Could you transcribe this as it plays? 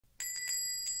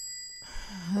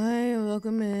Hi,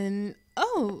 welcome in.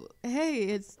 Oh, hey,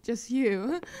 it's just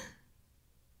you.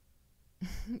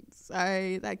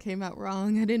 Sorry, that came out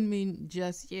wrong. I didn't mean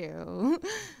just you.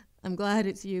 I'm glad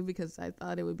it's you because I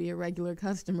thought it would be a regular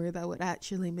customer that would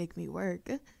actually make me work.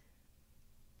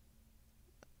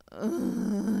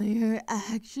 You're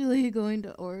actually going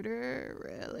to order?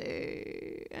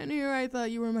 Really? And here I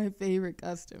thought you were my favorite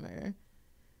customer.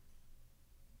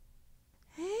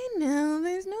 Hey, now,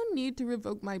 there's no need to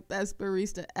revoke my best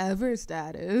barista ever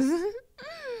status.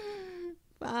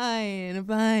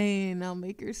 Fine, I'll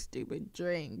make your stupid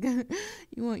drink.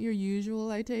 You want your usual,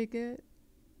 I take it?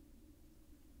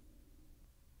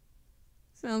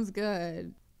 Sounds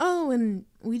good. Oh, and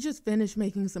we just finished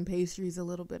making some pastries a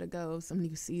little bit ago, some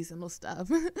new seasonal stuff.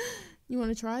 You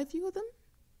want to try a few of them?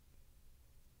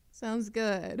 Sounds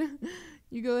good.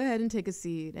 You go ahead and take a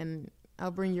seat, and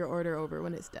I'll bring your order over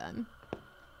when it's done.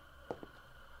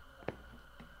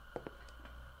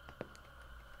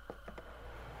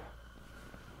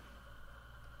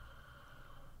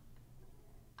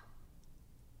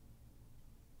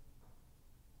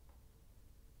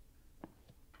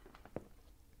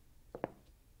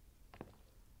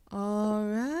 All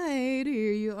right,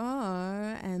 here you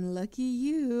are. And lucky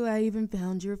you, I even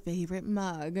found your favorite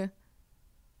mug.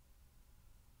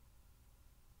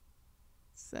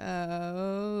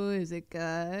 So, is it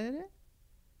good?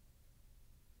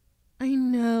 I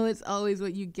know it's always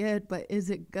what you get, but is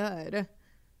it good?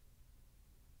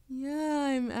 Yeah,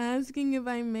 I'm asking if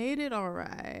I made it all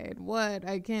right. What,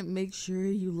 I can't make sure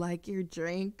you like your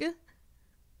drink?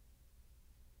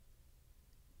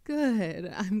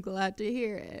 Good, I'm glad to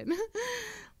hear it.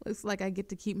 Looks like I get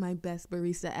to keep my best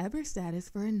barista ever status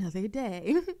for another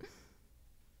day.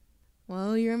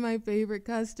 Well, you're my favorite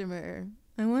customer.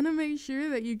 I want to make sure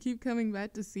that you keep coming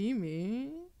back to see me.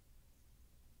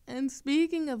 And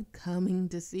speaking of coming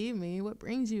to see me, what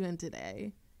brings you in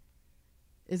today?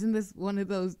 Isn't this one of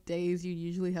those days you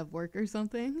usually have work or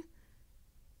something?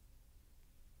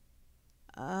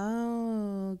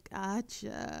 Oh,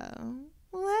 gotcha.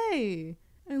 Well, hey,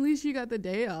 at least you got the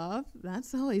day off.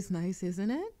 That's always nice,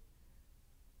 isn't it?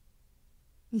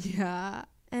 Yeah,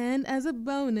 and as a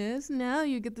bonus, now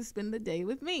you get to spend the day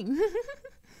with me.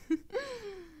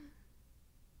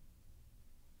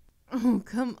 Oh,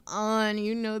 come on.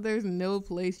 You know there's no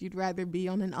place you'd rather be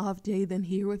on an off day than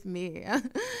here with me.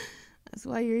 That's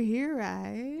why you're here,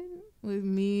 right? With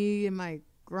me and my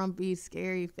grumpy,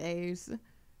 scary face.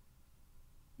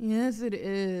 Yes, it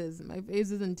is. My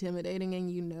face is intimidating and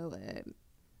you know it.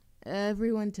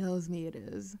 Everyone tells me it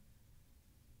is.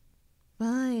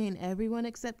 Fine, everyone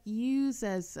except you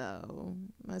says so.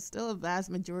 There's still a vast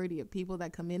majority of people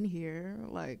that come in here,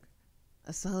 like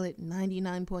a solid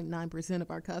 99.9% of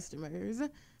our customers,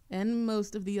 and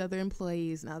most of the other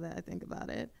employees now that I think about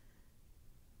it.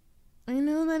 I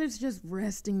know that it's just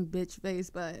resting bitch face,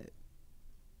 but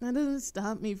that doesn't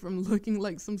stop me from looking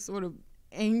like some sort of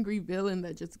angry villain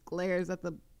that just glares at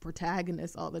the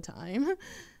protagonist all the time.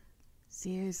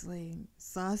 Seriously,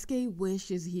 Sasuke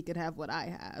wishes he could have what I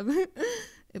have.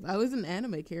 If I was an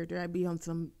anime character, I'd be on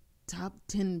some top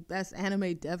 10 best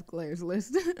anime death glares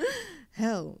list.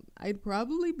 Hell, I'd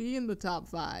probably be in the top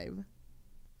 5.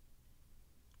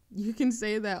 You can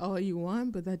say that all you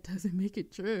want, but that doesn't make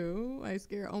it true. I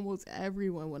scare almost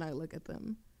everyone when I look at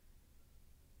them.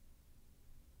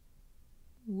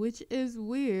 Which is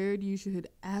weird. You should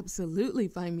absolutely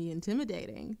find me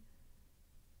intimidating.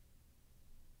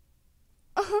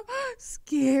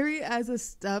 Scary as a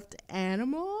stuffed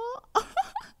animal?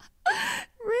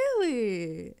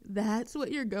 Really? That's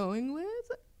what you're going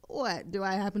with? What, do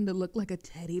I happen to look like a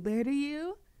teddy bear to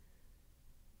you?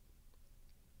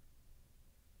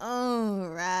 Oh,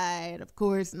 right. Of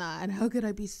course not. How could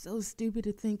I be so stupid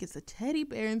to think it's a teddy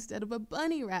bear instead of a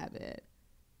bunny rabbit?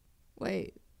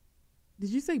 Wait, did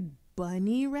you say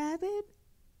bunny rabbit?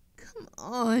 Come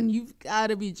on, you've got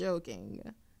to be joking.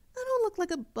 I don't look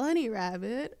like a bunny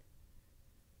rabbit.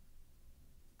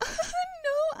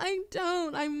 No, I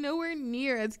don't. I'm nowhere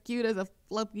near as cute as a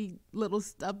fluffy little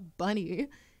stuffed bunny.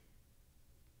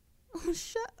 Oh,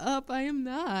 shut up. I am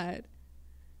not.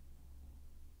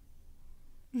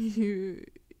 You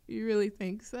really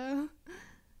think so?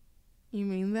 You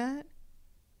mean that?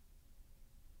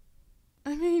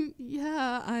 I mean,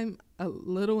 yeah, I'm a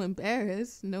little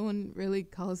embarrassed. No one really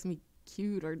calls me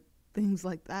cute or things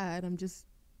like that. I'm just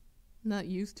not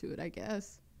used to it, I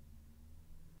guess.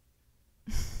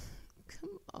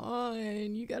 Come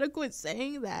on, you gotta quit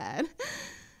saying that.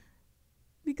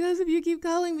 Because if you keep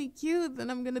calling me cute,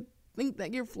 then I'm gonna think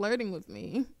that you're flirting with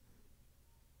me.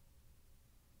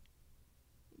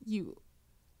 You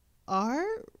are?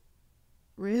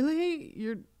 Really? Wait,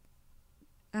 you're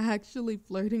actually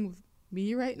flirting with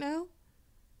me right now?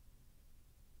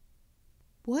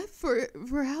 What? For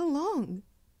how long?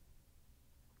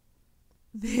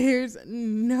 There's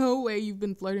no way you've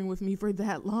been flirting with me for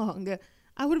that long.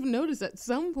 I would have noticed at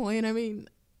some point. I mean,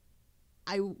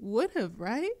 I would have,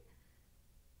 right?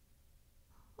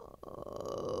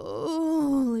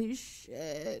 Holy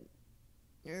shit.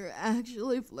 You're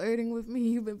actually flirting with me.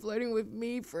 You've been flirting with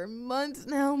me for months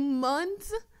now.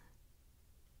 Months?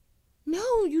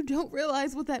 No, you don't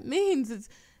realize what that means. It's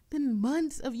been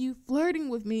months of you flirting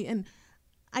with me, and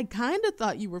I kind of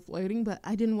thought you were flirting, but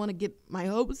I didn't want to get my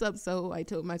hopes up, so I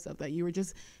told myself that you were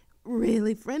just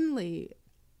really friendly.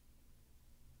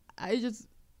 I just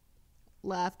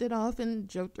laughed it off and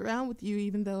joked around with you,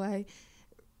 even though I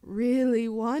really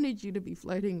wanted you to be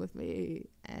flirting with me.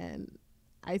 And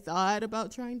I thought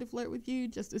about trying to flirt with you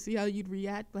just to see how you'd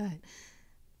react, but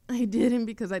I didn't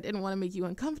because I didn't want to make you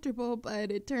uncomfortable. But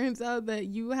it turns out that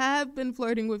you have been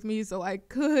flirting with me, so I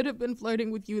could have been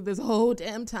flirting with you this whole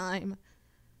damn time.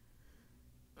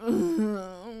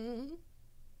 Would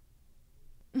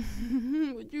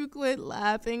you quit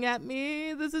laughing at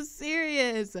me? This is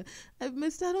serious. I've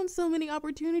missed out on so many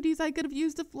opportunities I could have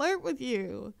used to flirt with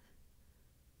you.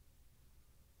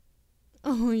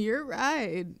 Oh, you're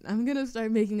right. I'm gonna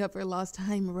start making up for lost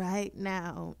time right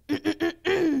now.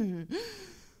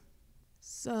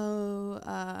 So,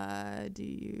 do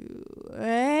you...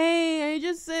 Hey, I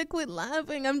just said quit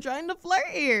laughing. I'm trying to flirt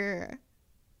here.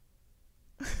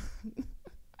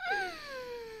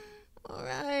 All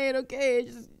right, okay,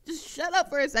 just shut up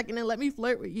for a second and let me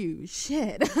flirt with you.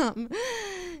 Shit.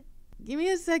 Give me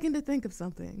a second to think of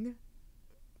something.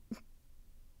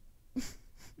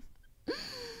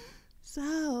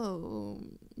 So,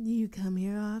 you come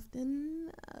here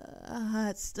often?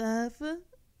 Hot stuff?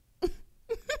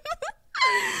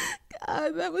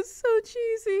 God, that was so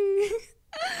cheesy.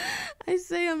 I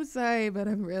say I'm sorry, but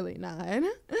I'm really not.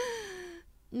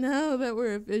 Now that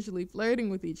we're officially flirting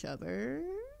with each other,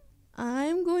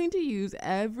 I'm going to use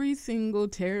every single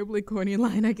terribly corny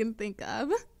line I can think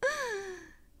of.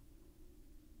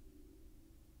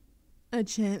 A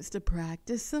chance to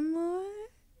practice some more?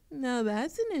 Now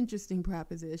that's an interesting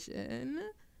proposition.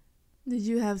 Did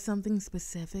you have something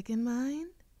specific in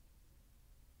mind?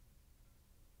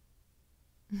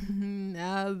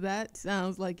 Now that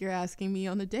sounds like you're asking me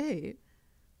on a date.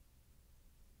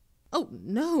 Oh,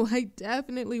 no, I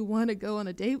definitely want to go on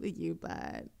a date with you,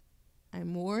 but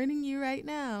I'm warning you right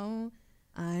now.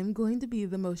 I'm going to be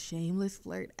the most shameless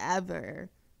flirt ever.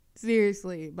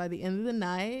 Seriously, by the end of the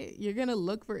night, you're going to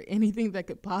look for anything that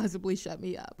could possibly shut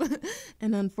me up.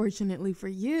 And unfortunately for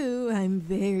you, I'm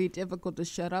very difficult to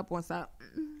shut up once I...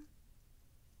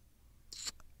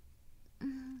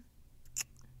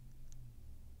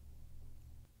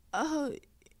 Oh,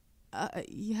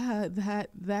 yeah,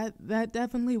 that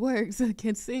definitely works.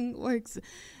 Kissing works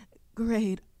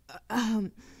great.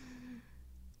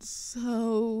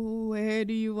 So where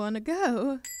do you want to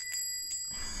go?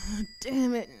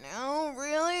 Damn it, no,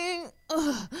 really?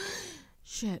 Ugh.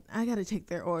 Shit, I gotta take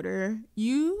their order.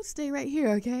 You stay right here,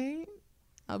 okay?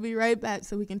 I'll be right back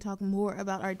so we can talk more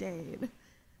about our date.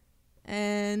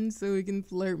 And so we can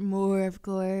flirt more, of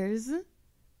course.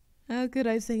 How could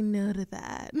I say no to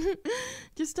that?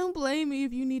 Just don't blame me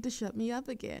if you need to shut me up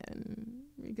again.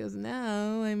 Because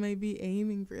now I might be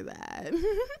aiming for that.